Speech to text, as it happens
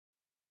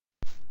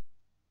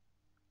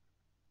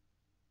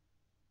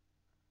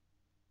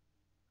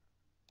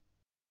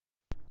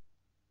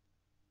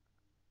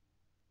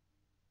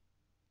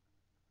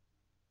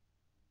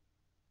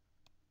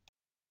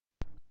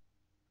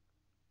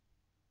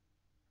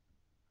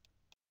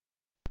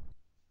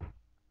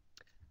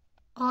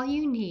All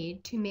you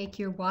need to make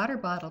your water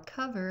bottle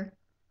cover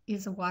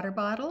is a water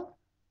bottle,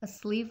 a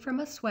sleeve from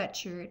a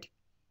sweatshirt,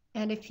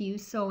 and a few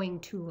sewing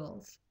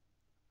tools.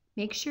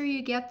 Make sure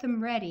you get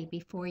them ready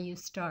before you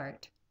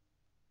start.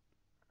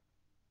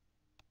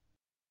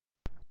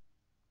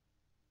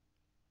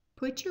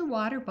 Put your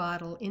water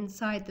bottle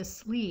inside the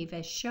sleeve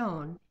as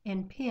shown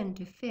and pin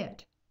to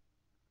fit.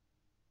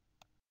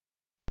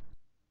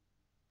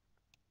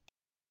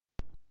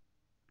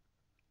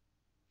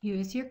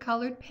 Use your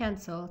colored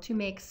pencil to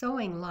make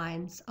sewing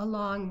lines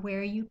along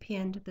where you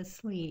pinned the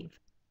sleeve.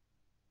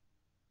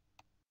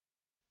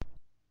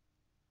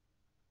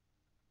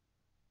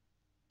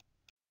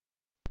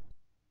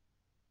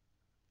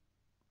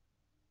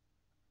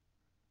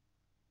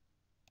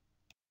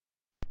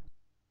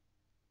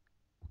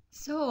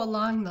 Sew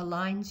along the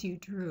lines you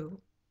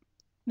drew.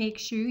 Make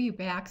sure you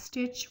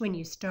backstitch when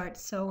you start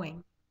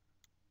sewing.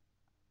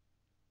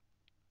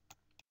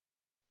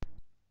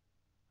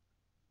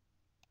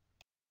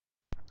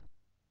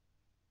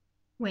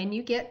 When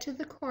you get to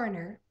the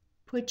corner,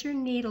 put your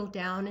needle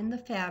down in the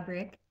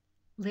fabric,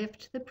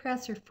 lift the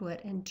presser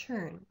foot and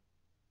turn.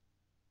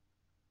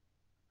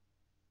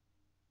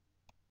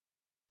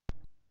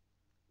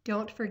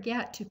 Don't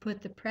forget to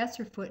put the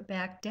presser foot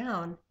back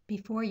down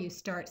before you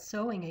start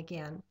sewing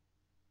again.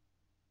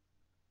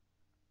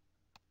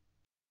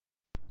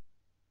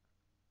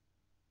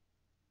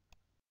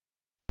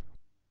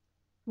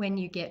 When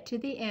you get to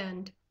the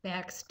end,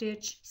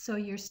 backstitch so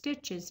your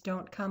stitches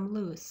don't come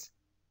loose.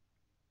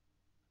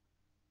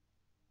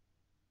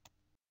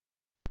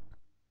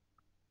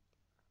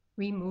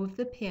 Remove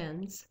the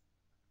pins.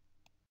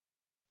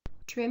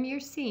 Trim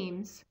your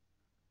seams.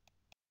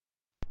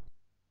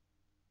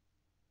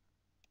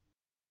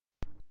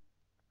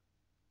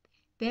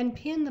 Then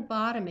pin the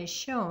bottom as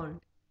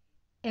shown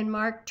and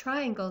mark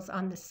triangles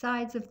on the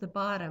sides of the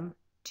bottom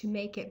to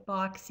make it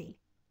boxy.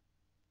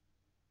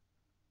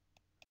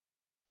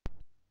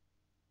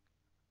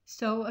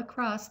 Sew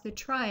across the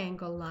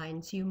triangle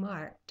lines you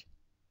marked.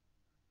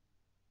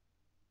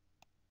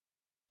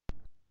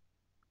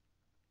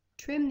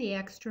 Trim the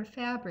extra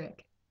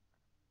fabric.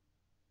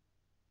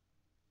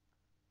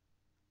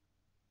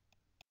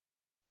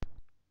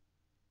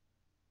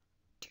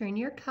 Turn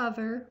your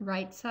cover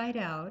right side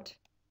out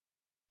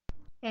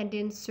and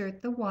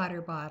insert the water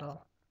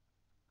bottle.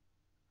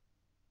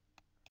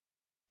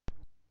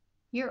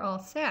 You're all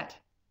set.